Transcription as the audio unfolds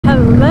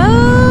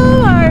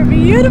Hello, our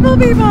beautiful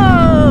people!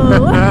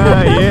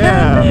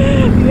 Yeah!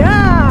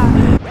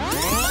 Yeah!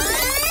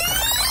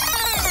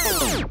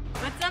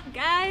 What's up,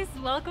 guys?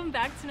 Welcome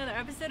back to another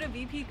episode of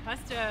VP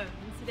Custom.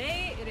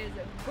 Today it is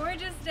a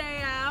gorgeous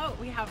day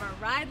out. We have our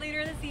ride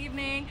later this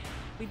evening.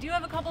 We do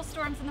have a couple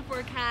storms in the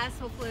forecast.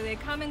 Hopefully they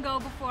come and go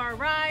before our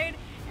ride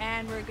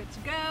and we're good to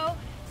go.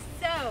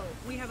 So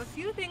we have a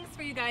few things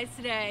for you guys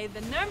today. The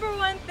number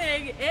one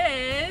thing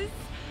is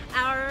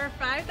our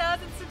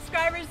 5,000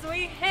 subscribers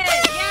we hit.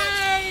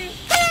 Yay!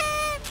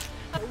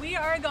 We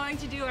are going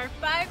to do our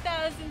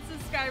 5,000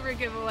 subscriber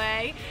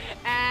giveaway,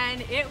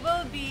 and it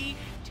will be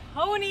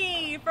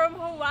Tony from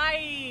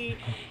Hawaii.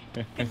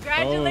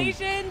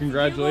 Congratulations! Oh,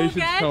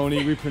 congratulations,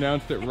 Tony. We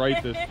pronounced it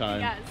right this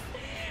time. Yes.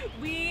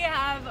 We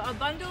have a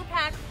bundle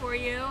pack for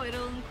you.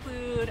 It'll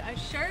include a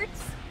shirt,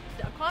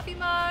 a coffee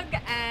mug,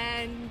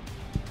 and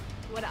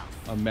what else?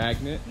 A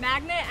magnet.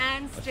 Magnet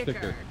and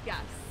sticker. Yes.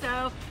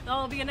 So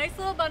that'll be a nice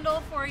little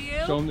bundle for you.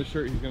 Show him the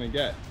shirt he's gonna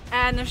get.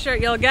 And the shirt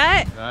you'll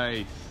get.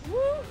 Nice.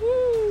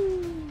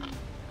 Woohoo!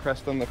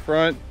 Crest on the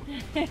front.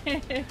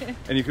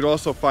 And you could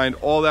also find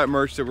all that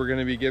merch that we're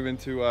gonna be giving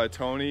to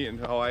Tony in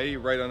Hawaii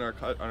right on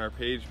our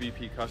page,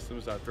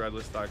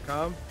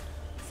 vpcustoms.threadless.com.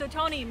 So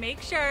Tony,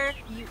 make sure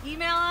you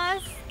email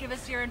us, give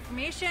us your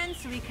information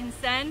so we can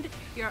send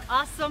your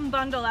awesome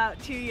bundle out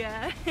to you.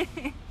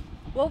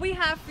 What we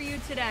have for you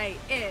today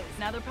is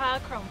another pile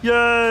of chrome.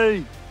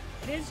 Yay!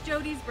 It is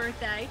Jody's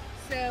birthday,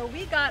 so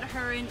we got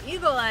her an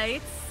Eagle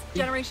Lights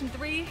Generation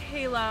 3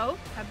 Halo.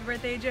 Happy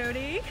birthday,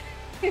 Jody.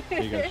 You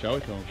gotta show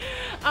it to him.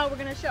 Oh, we're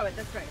gonna show it,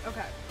 that's right,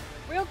 okay.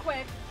 Real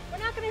quick, we're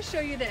not gonna show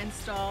you the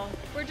install,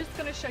 we're just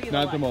gonna show you the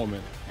Not light. the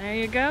moment. There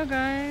you go,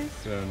 guys.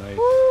 So nice.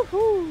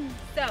 Woohoo!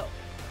 So,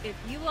 if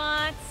you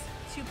want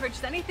to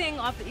purchase anything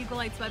off the Eagle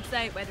Lights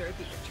website, whether it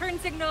be your turn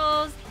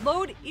signals,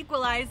 load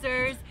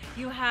equalizers,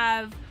 you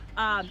have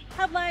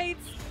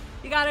headlights,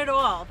 you got it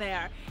all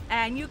there.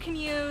 And you can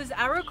use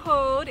our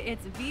code,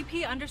 it's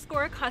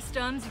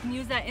VP_customs. You can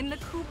use that in the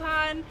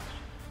coupon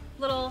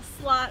little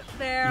slot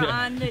there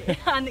on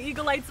the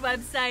Eagle Lights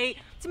website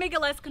to make it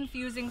less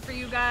confusing for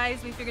you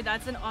guys. We figured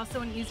that's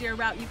also an easier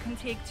route you can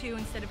take too,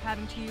 instead of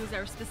having to use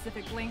our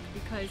specific link,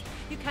 because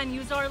you can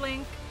use our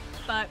link,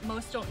 but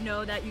most don't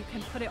know that you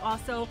can put it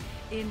also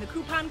in the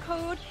coupon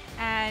code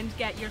and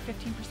get your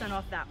 15%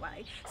 off that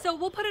way. So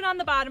we'll put it on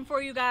the bottom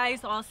for you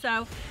guys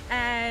also.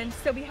 And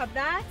so we have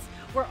that.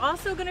 We're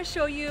also gonna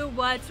show you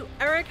what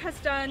Eric has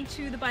done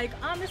to the bike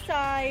on the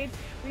side.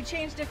 We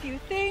changed a few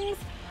things.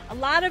 A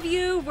lot of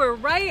you were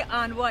right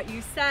on what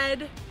you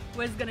said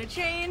was gonna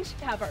change.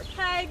 We have our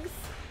pegs.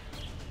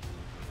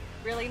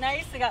 Really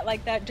nice. They got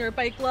like that dirt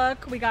bike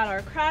look. We got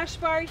our crash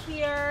bar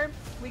here.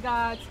 We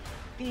got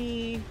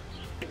the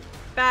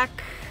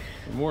back.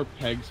 More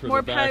pegs for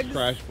more the back pegs.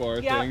 crash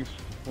bar things.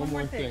 One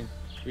more thing.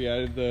 We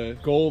added the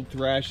gold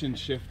thrash and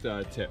shift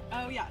tip.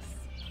 Oh yes.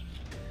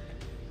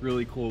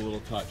 Really cool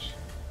little touch.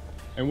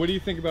 And what do you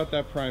think about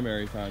that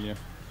primary, Tanya?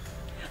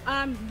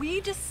 We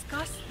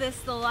discussed this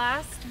the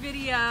last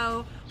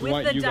video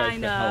with the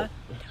Dyna.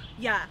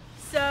 Yeah.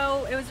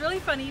 So it was really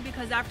funny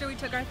because after we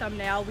took our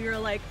thumbnail, we were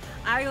like,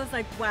 I was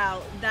like,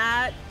 wow,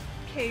 that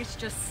case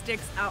just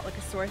sticks out like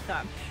a sore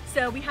thumb.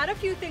 So we had a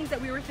few things that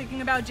we were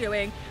thinking about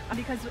doing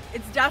because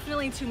it's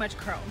definitely too much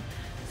chrome.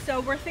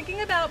 So we're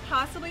thinking about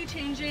possibly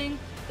changing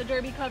the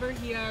derby cover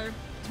here,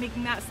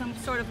 making that some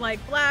sort of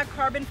like black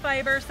carbon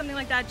fiber, something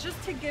like that,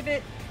 just to give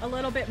it a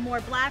little bit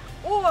more black,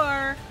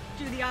 or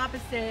do the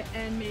opposite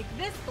and make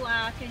this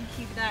black and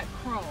keep that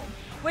chrome,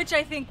 which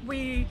I think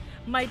we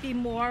might be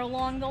more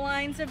along the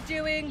lines of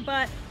doing.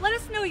 But let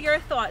us know your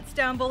thoughts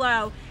down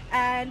below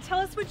and tell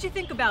us what you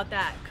think about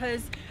that,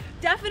 because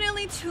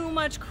definitely too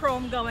much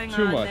chrome going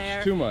on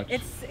there. Too much.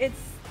 It's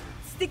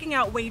sticking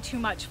out way too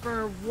much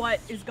for what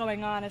is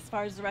going on as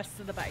far as the rest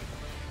of the bike.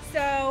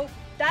 So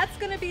that's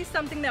gonna be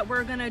something that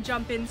we're gonna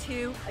jump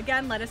into.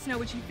 Again, let us know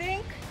what you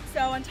think. So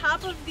on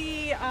top of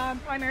the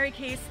primary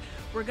case,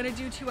 we're gonna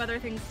do two other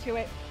things to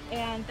it,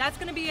 and that's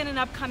gonna be in an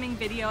upcoming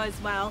video as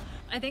well.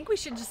 I think we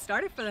should just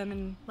start it for them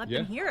and let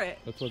them hear it.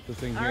 Let's let the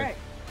thing hear. All right.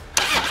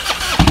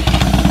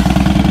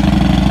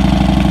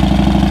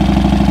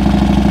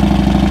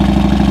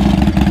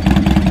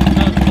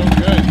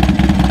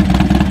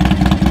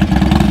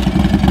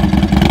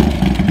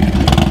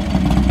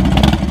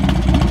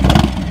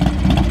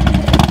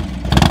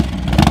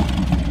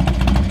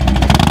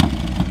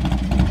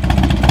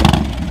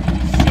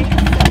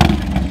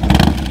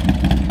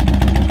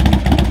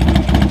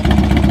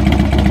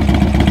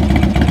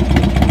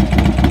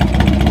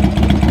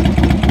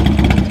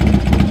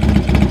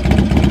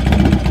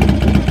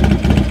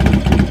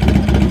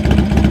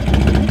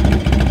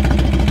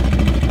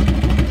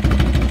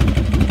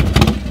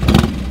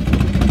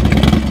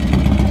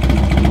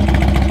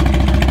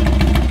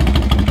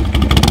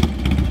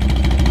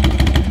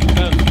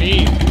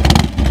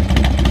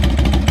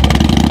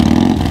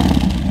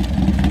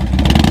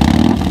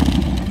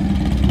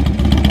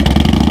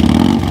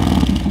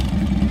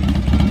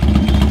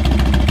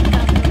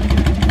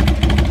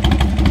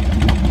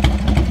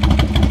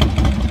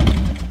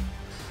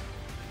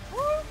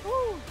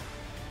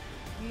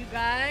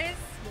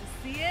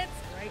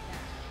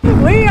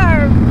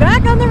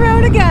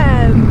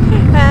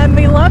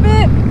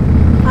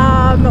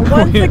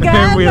 Once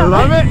again, we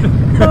love it.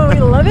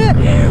 we love it.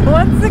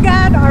 Once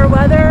again, our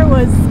weather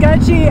was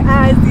sketchy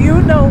as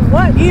you know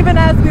what. Even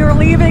as we were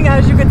leaving,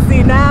 as you can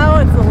see now,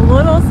 it's a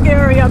little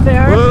scary up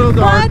there. A little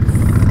dark.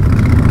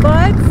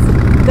 But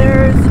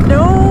there's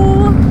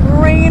no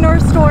rain or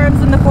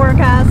storms in the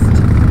forecast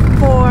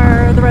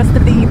for the rest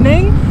of the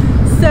evening.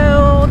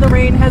 So the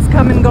rain has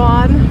come and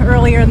gone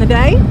earlier in the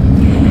day.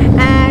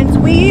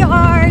 And we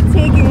are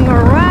taking a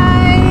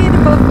ride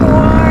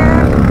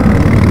before...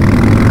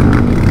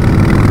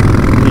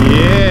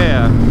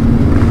 Yeah.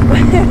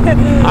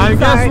 I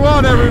guess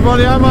what,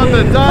 everybody? I'm on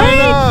the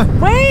Dyna.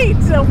 Wait,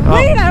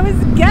 I was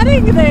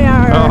getting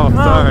there. Oh,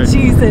 sorry. Oh,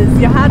 Jesus,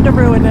 you had to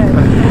ruin it.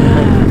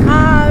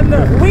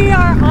 We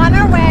are on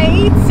our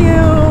way to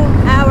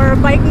our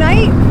bike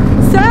night.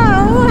 So,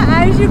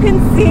 as you can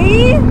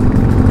see,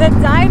 the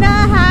Dyna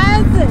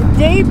has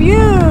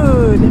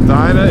debuted.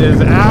 Dyna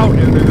is out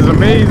and it is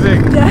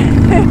amazing.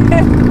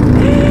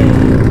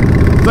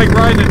 It's like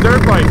riding a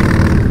dirt bike.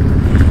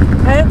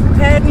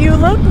 And you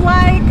look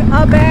like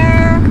a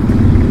bear.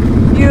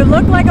 You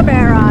look like a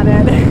bear on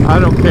it. I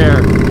don't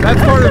care.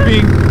 That's part of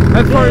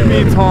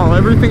being tall.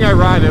 Everything I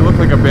ride, I look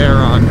like a bear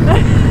on.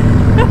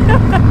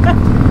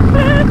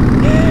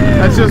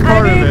 That's just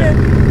part of it.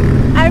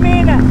 I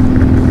mean,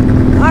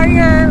 are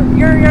your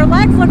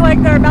legs look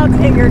like they're about to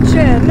hit your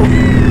chin.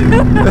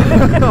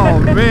 Oh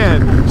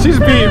man, she's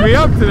beating me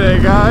up today,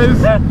 guys.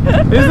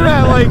 Isn't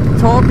that like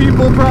tall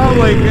people problem?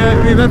 Like, I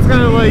mean, that's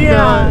kind of like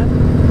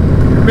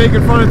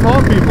making fun of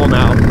tall people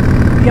now.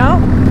 Yup.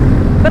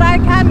 But I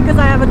can because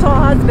I have a tall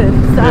husband.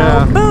 So,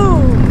 yeah.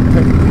 Boom.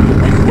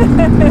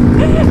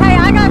 Hey,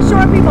 I got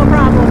short people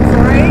problems,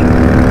 alright?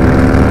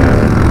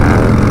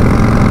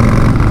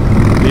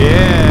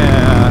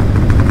 Yeah.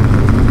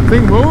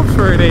 Thing moves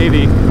for an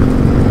 80.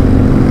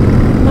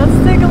 Let's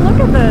take a look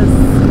at this.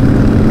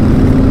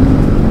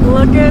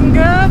 Looking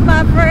good,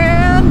 my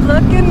friend.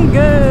 Looking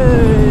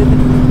good.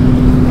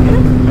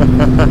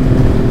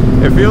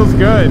 It feels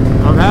good.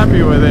 I'm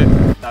happy with it.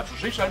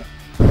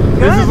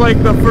 This is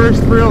like the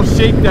first real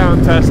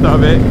shakedown test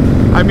of it.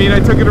 I mean, I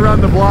took it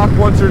around the block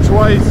once or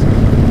twice,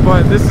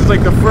 but this is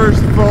like the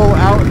first full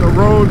out in the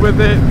road with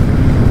it.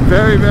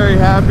 Very, very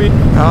happy.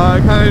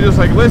 Kind of just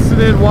like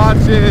listening,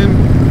 watching,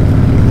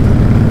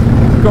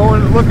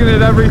 going, looking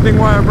at everything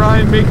while I'm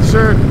riding, making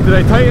sure, did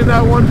I tighten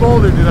that one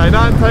bolt or did I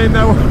not tighten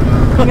that one?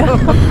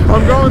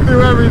 I'm going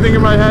through everything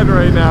in my head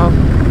right now.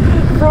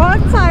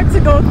 Wrong time to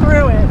go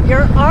through it.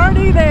 You're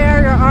already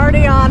there, you're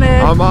already on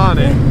it. I'm on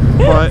it,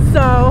 but so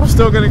I'm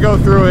still gonna go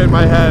through it in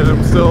my head.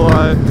 I'm still,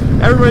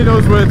 everybody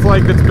knows what it's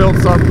like that's built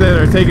something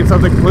or taking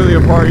something completely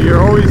apart. You're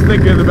always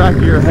thinking in the back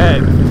of your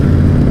head.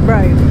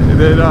 Right.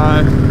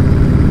 That,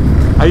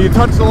 you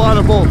touched a lot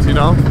of bolts, you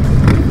know?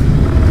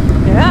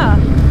 Yeah,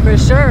 for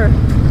sure.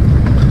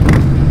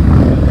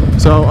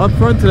 So up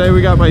front today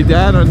we got my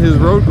dad on his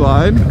road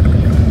glide.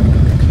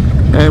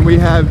 And we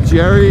have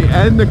Jerry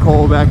and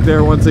Nicole back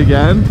there once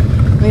again.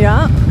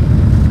 Yeah.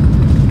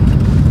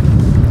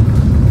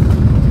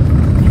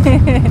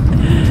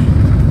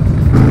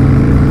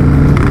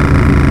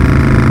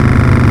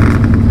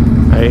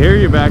 I hear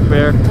you back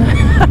there.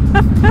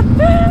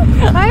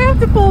 I have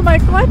to pull my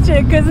clutch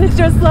in because it's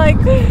just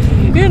like,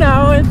 you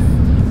know, it's,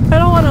 I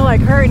don't want to like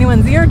hurt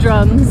anyone's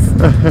eardrums.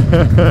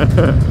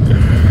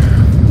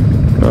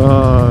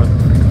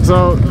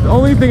 So the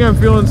only thing I'm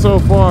feeling so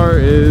far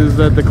is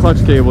that the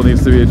clutch cable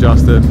needs to be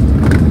adjusted.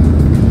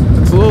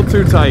 It's a little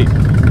too tight.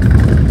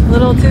 A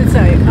little too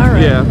tight, all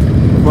right. Yeah,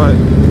 but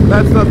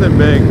that's nothing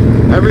big.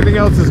 Everything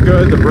else is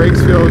good. The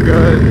brakes feel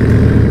good.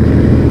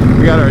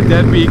 We got our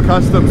Deadbeat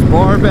Customs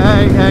bar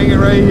bag hanging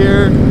right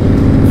here.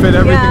 Fit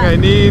everything I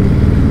need.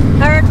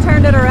 Eric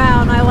turned it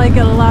around. I like it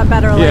a lot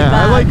better like that.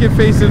 Yeah, I like it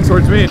facing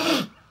towards me.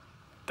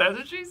 That's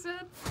what she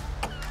said.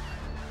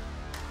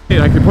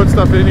 I can put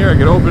stuff in here, I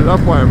can open it up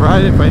while I'm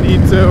riding if I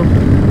need to.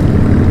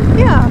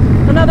 Yeah,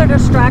 another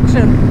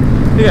distraction.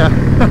 Yeah.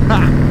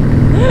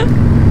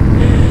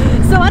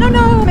 So I don't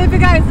know if you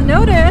guys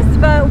noticed,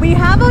 but we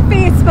have a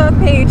Facebook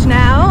page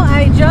now.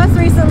 I just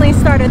recently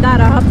started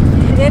that up.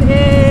 It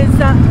is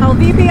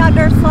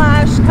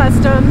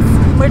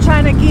LVP_customs. We're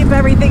trying to keep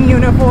everything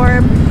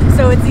uniform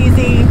so it's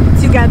easy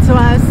to get to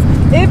us.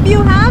 If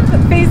you have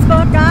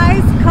Facebook,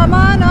 guys, come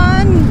on,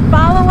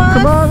 follow us.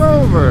 Come on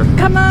over.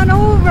 Come on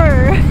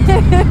over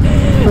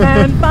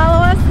and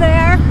follow us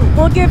there.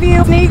 We'll give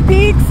you sneak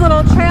peeks,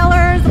 little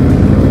trailers.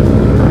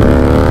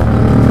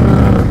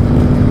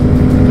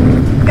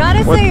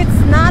 Gotta say,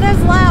 it's not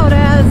as loud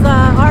as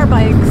our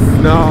bikes.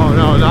 No,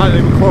 not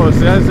even close.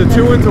 It has a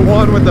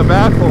 2-into-1 with the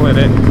baffle in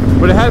it,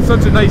 but it has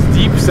such a nice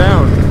deep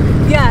sound.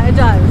 Yeah, it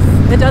does.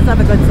 It does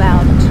have a good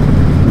sound.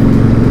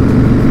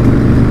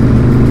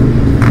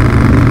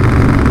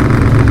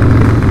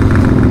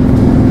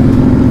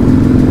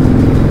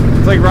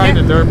 It's like riding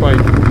a dirt bike.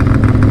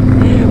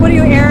 What are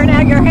you, airing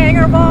at your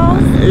hanger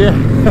balls? Yeah.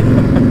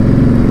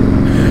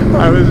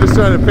 I was just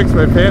trying to fix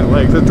my pant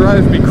legs. It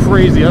drives me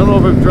crazy. I don't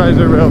know if it drives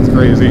everybody else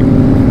crazy.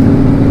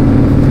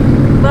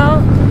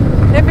 Well,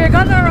 If you're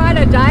gonna ride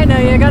a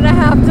Dyna, you're gonna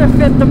have to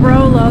fit the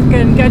bro look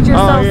and get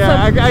yourself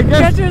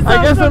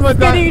some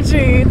skinny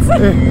jeans.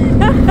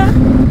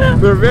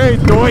 They're very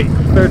doit.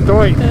 They're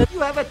doit. You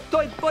have a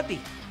doit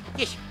body.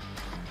 Yes.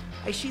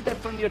 I see that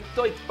from your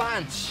doit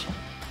pants.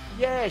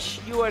 Yes,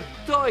 you are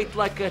doit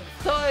like a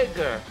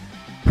tiger.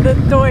 The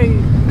doit.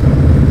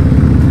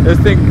 This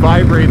thing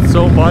vibrates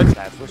so much.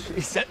 That's what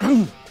she said.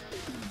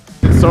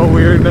 It's so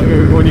weird that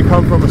when you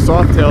come from a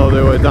Softail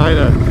to a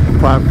Dyna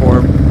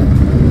platform.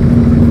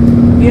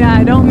 Yeah,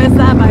 I don't miss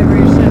that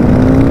vibration.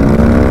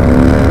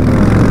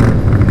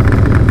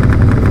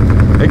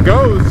 It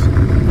goes.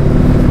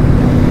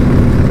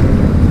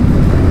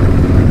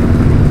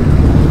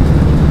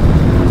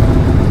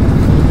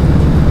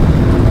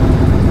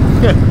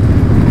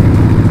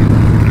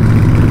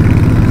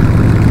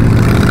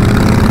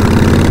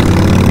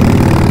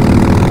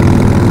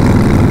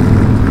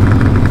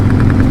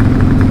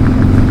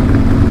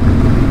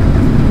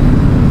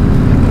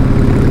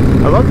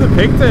 I love the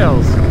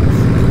pigtails.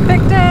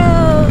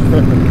 Pigtails!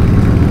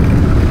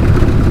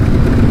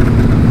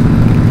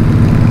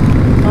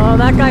 Oh,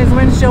 that guy's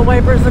windshield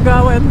wipers are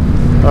going.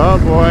 Oh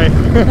boy.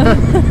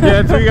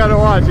 Yeah, so you gotta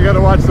watch. You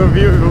gotta watch some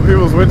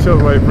people's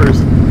windshield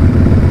wipers.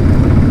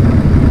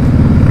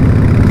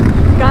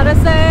 Gotta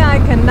say, I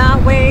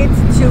cannot wait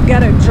to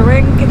get a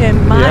drink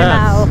in my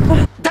mouth.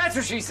 That's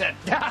what she said.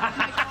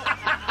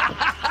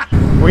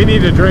 We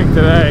need a drink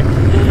today.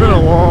 It's been a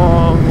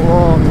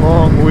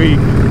long week.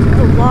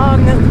 A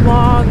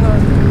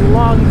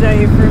long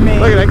day for me.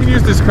 Look, I can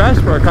use this crash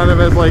bar kind of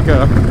as like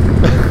a...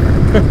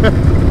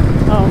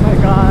 Oh my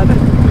god.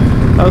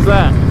 How's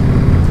that?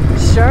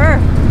 Sure.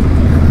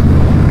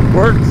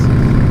 Works.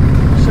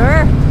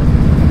 Sure.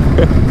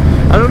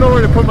 I don't know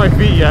where to put my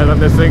feet yet on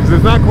this thing because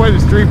it's not quite a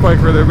street bike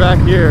where they're back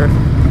here.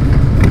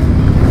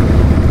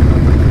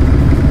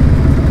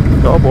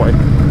 Oh boy.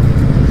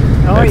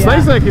 Oh, it's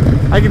nice that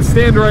I can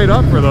stand right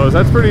up for those.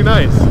 That's pretty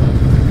nice.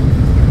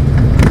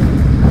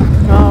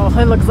 Oh,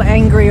 it looks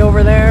angry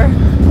over there.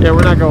 Yeah,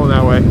 we're not going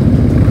that way.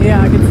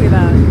 Yeah, I can see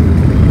that.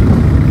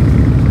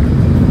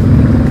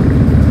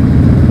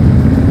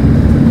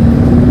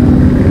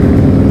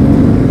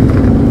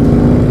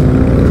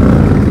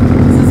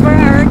 This is where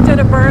Eric did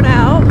a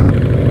burnout.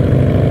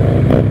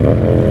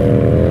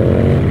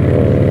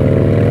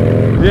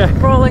 Yeah.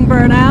 Rolling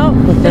burnout.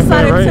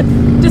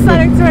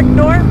 Decided to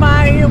ignore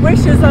my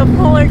wishes of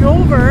pulling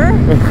over.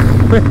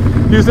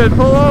 You said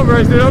pull over.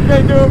 I said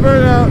okay, do a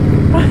burnout.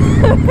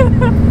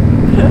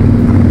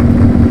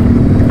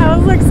 I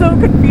was like so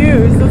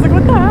confused. I was like,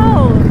 what the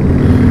hell?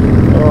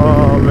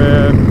 Oh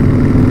man.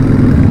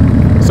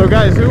 So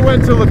guys, who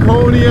went to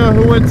Laconia?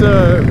 Who went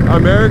to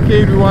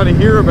Americade? We want to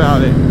hear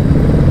about it.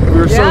 We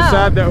were so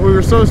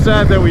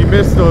sad that we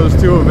missed those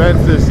two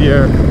events this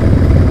year.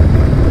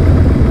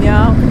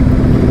 Yeah.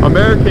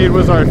 Americade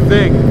was our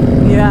thing.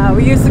 Yeah,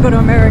 we used to go to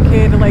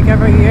Americade like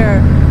every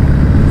year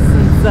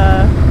since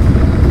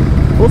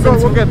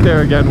We'll get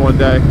there again one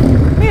day.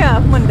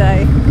 Yeah, one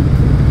day.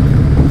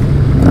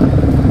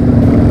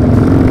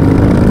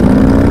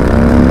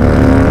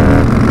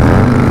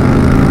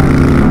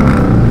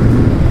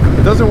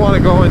 It doesn't want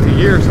to go into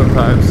gear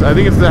sometimes. I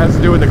think it has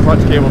to do with the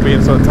clutch cable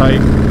being so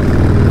tight.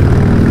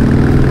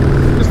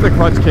 Just the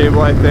clutch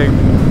cable, I think.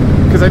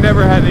 Because I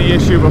never had any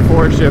issue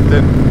before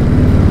shifting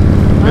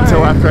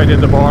until after I did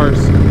the bars.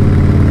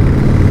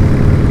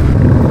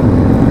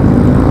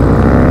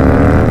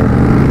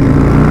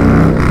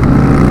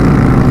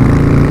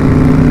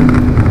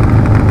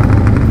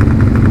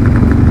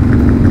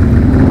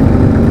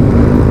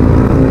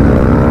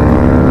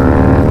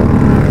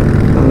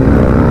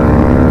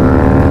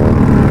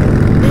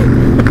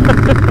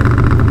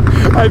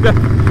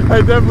 I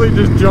definitely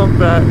just jumped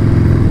that.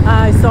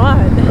 I saw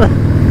it.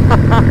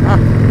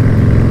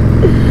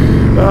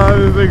 Oh,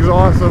 this thing's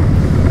awesome.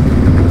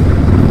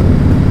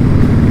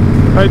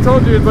 I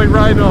told you it's like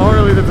riding a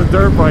Harley that's a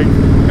dirt bike.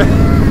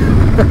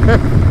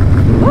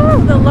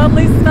 Ooh, the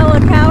lovely smell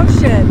of cow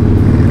shit.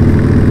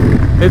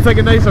 It's like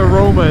a nice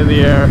aroma in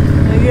the air.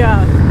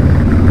 Yeah.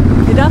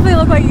 You definitely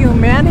look like you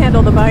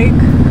manhandle the bike.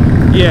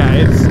 Yeah,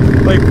 it's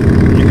like,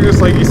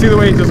 you see the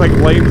way it just like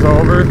lanes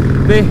over?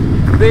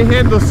 They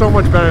handle so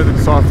much better than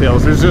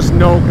Softails. There's just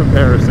no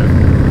comparison.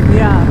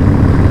 Yeah.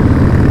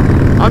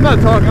 I'm not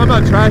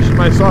trashing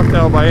my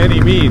Softail by any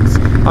means.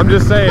 I'm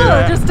just saying. No,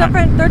 they're just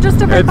different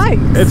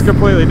bikes. It's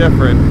completely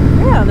different.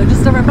 Yeah, they're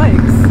just different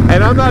bikes.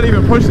 And I'm not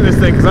even pushing this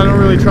thing because I don't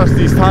really trust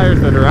these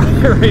tires that are out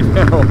here right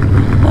now.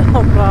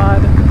 Oh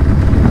God.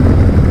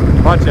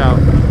 Watch out.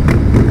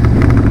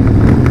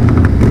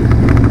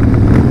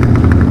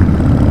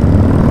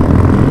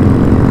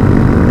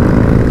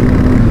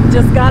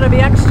 Just gotta be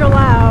extra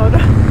loud.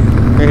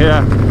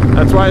 Yeah,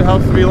 that's why it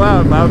helps to be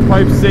loud. Loud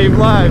pipes save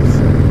lives.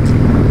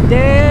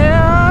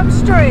 Damn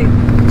straight.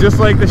 Just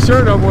like the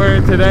shirt I'm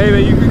wearing today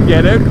that you can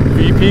get at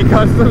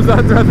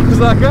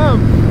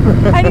vpcustoms.threadless.com.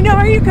 And you know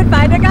where you could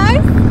find it,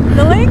 guys?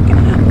 The link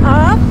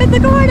up in the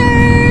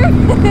corner.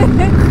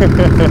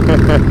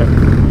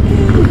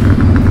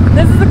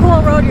 This is a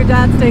cool road your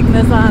dad's taking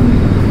this on.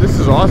 This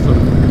is awesome.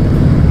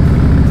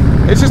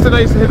 It's just a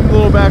nice hidden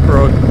little back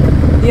road.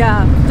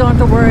 Yeah, don't have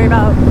to worry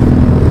about,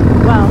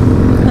 well,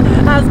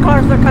 as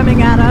cars are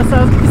coming at us,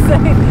 I was going to say,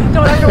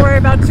 don't have to worry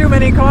about too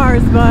many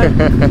cars, but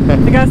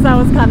I guess that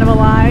was kind of a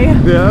lie.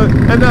 Yeah,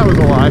 and that was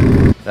a lie.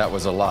 That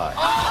was a lie.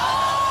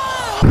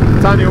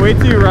 Tanya, wait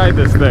till you ride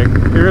this thing.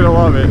 You're gonna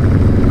love it.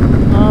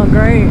 Oh,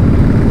 great.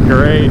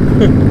 Great.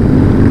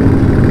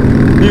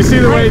 You see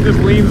the way it just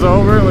leans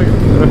over? Like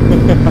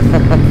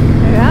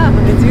yeah,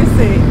 I do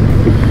see.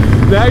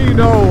 Now you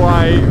know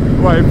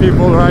why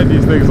people ride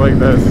these things like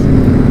this.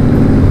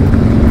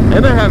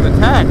 And I have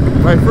attack.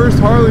 My first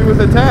Harley was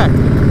attack.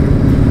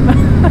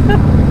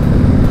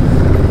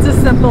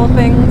 Just simple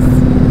things.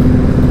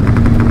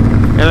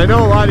 And I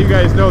know a lot of you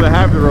guys know that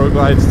have the road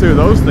glides too.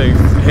 Those things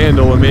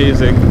handle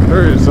amazing.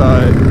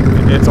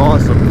 It's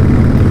awesome.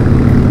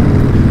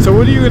 So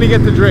what are you going to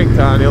get to drink,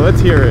 Tanya? Let's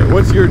hear it.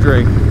 What's your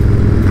drink?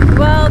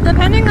 Well,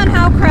 depending on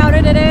how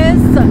crowded it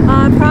is,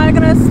 I'm probably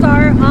going to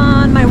start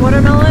on my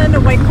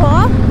watermelon White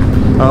Claw.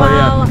 Oh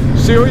yeah,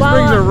 she always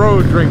brings a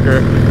road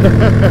drinker.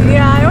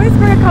 Yeah, I always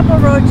bring a couple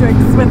road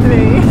drinks with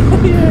me.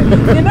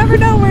 You never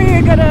know where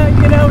you're going to,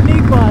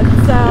 need one.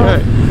 So,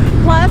 right.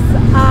 Plus,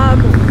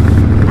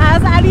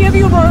 as any of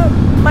you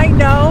might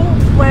know,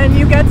 when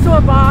you get to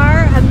a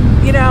bar and,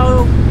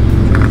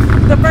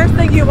 the first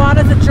thing you want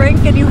is a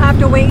drink and you have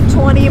to wait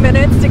 20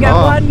 minutes to get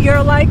one, you're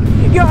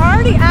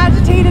already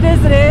agitated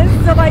as it is,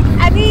 so like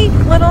any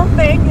little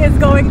thing is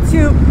going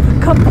to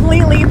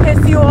completely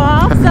piss you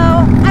off,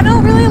 so I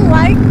don't really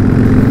like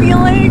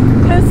feeling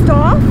pissed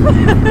off.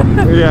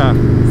 Yeah.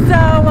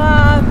 So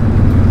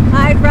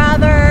I'd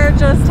rather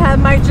just have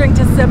my drink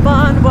to sip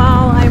on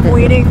while I'm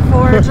waiting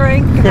for a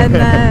drink and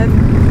then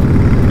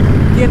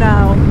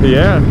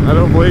Yeah, I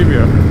don't blame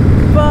you.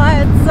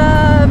 But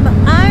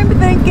I'm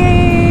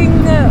thinking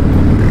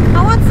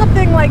I want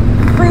something like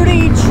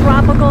fruity,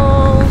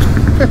 tropical.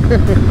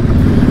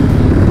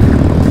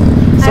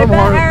 I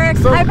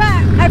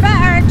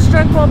bet Eric's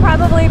drink will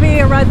probably be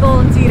a Red Bull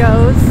and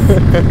Tito's.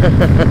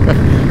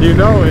 You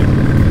know it.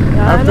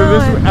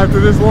 Yeah, after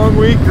this long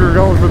week, you're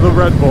going for the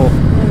Red Bull.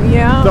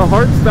 Yeah. The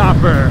heart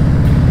stopper.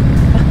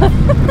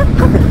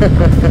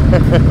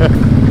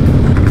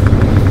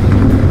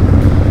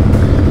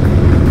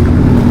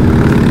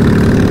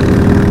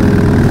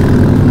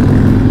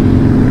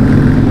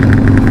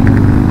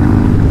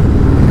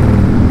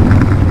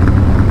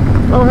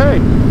 Oh, hey.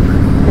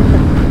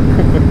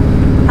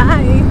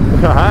 Hi.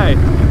 Hi.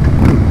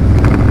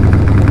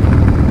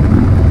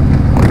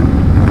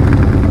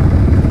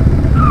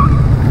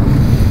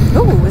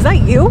 Ooh, is that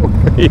you?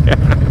 Yeah.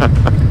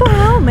 What the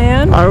hell,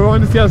 man? I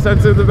wanted to see how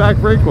sensitive the back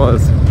brake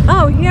was.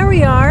 Oh, here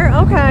we are.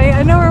 Okay,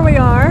 I know where we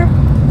are.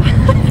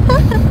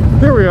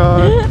 Here we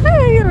are.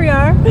 Here we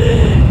are.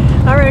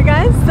 Alright,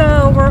 guys,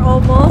 so we're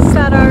almost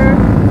at our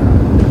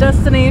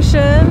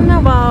destination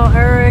while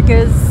Eric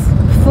is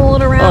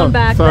fooling around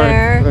back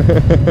there.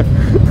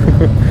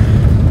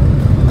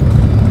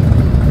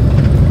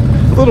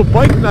 A little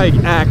bike night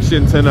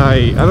action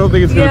tonight. I don't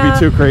think it's going to be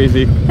too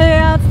crazy.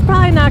 Yeah, it's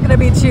probably not going to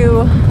be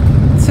too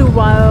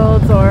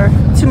wild or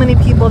too many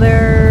people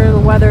there. The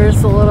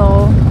weather's a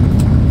little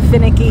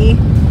finicky.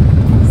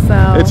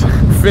 So it's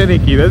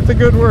finicky. That's a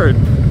good word.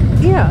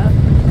 Yeah.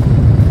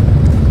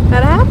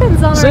 That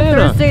happens on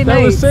Santa. our Thursday night.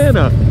 That was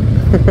Santa.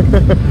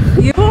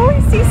 You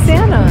always see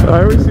Santa.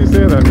 I always see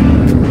Santa.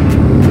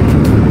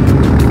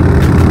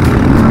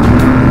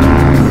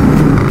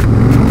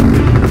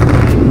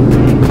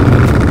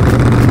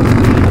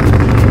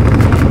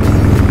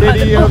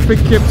 Giddy up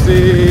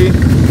Poughkeepsie.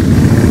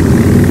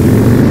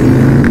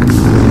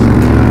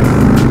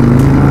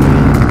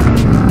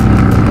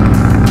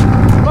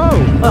 Oh,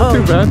 not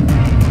too bad.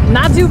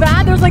 Not too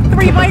bad. There's like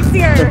 3 bikes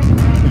here.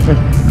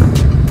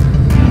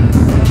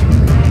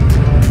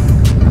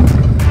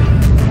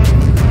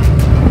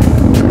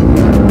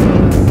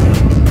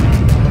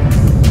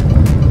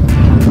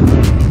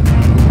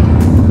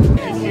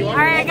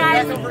 Alright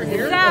guys,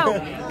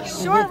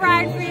 so short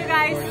ride for you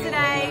guys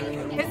today.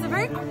 It's a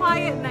very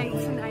quiet night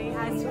tonight,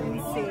 as you can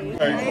see.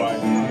 Very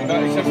quiet.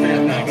 Not except for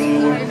your neck.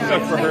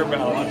 Except for her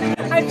ballad.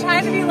 I'm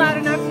trying to be loud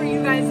enough for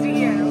you guys to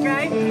hear,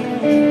 okay?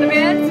 The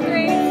band's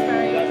great.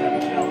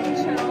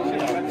 It's very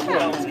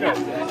chill. It's good.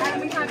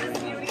 And we have this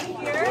beauty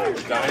here.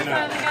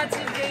 Dyna. Finally got to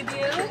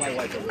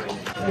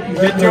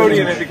debut. Get Jody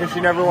in it because she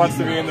never wants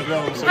to be in the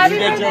film. So Happy you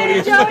get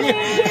birthday, Jody.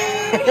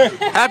 Jody!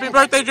 Happy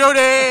birthday,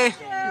 Jody!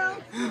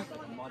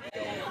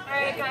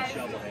 Alright guys,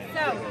 so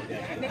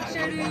make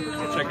sure to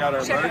check out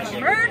our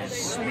merch.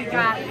 We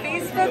got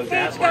Facebook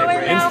page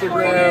going now for you,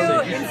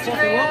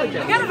 Instagram. We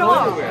got it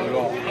all. We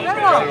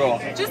got it all.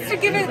 Just to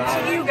give it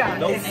to you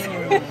guys.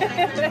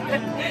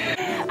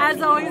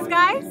 As always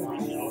guys,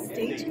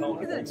 stay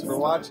tuned. Thanks for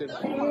watching.